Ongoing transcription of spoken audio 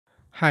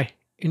Hi,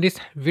 in this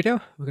video,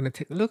 we're going to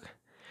take a look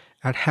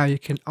at how you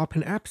can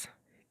open apps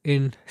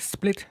in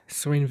split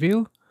screen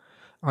view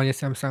on your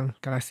Samsung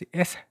Galaxy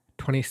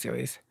S20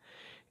 series.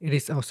 It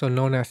is also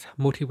known as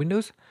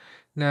multi-windows.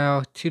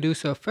 Now, to do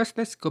so, first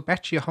let's go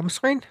back to your home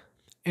screen.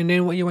 And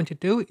then what you want to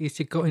do is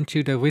to go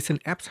into the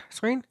recent apps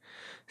screen.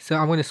 So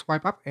I'm going to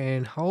swipe up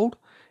and hold.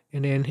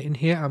 And then in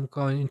here, I'm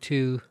going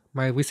into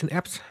my recent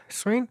apps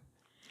screen.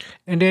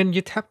 And then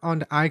you tap on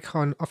the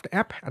icon of the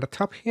app at the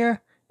top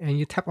here, and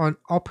you tap on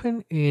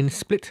open in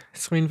split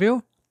screen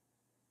view.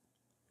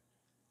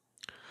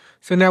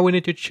 So now we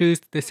need to choose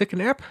the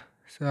second app.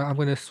 So I'm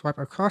going to swipe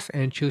across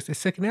and choose the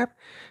second app.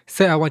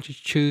 So I want to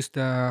choose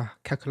the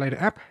calculator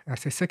app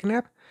as the second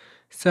app.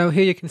 So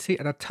here you can see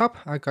at the top,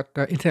 I got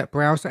the internet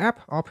browser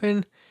app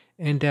open,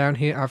 and down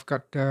here I've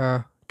got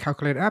the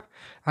calculator app.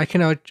 I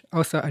can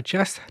also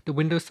adjust the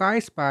window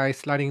size by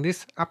sliding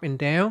this up and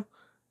down,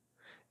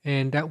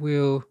 and that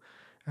will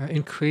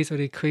increase or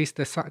decrease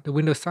the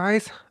window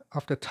size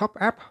of the top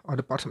app or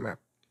the bottom app.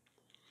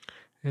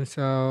 And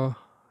so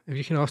if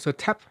you can also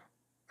tap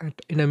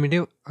in the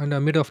middle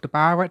of the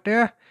bar right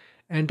there,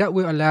 and that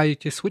will allow you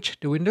to switch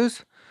the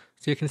windows.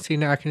 So you can see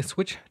now I can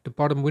switch the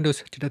bottom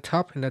windows to the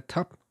top and the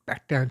top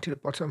back down to the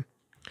bottom.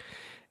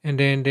 And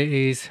then there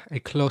is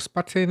a close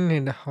button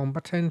and the home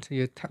button, so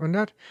you tap on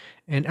that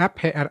and app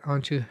pair add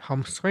onto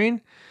home screen.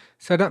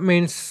 So that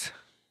means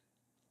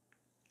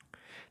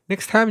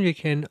next time you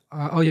can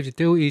all you have to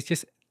do is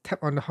just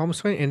tap on the home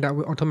screen, and that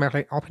will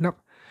automatically open up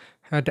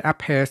the app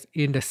pairs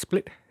in the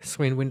split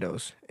screen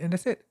windows. And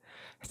that's it.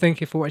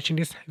 Thank you for watching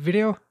this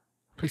video.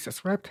 Please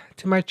subscribe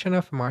to my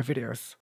channel for more videos.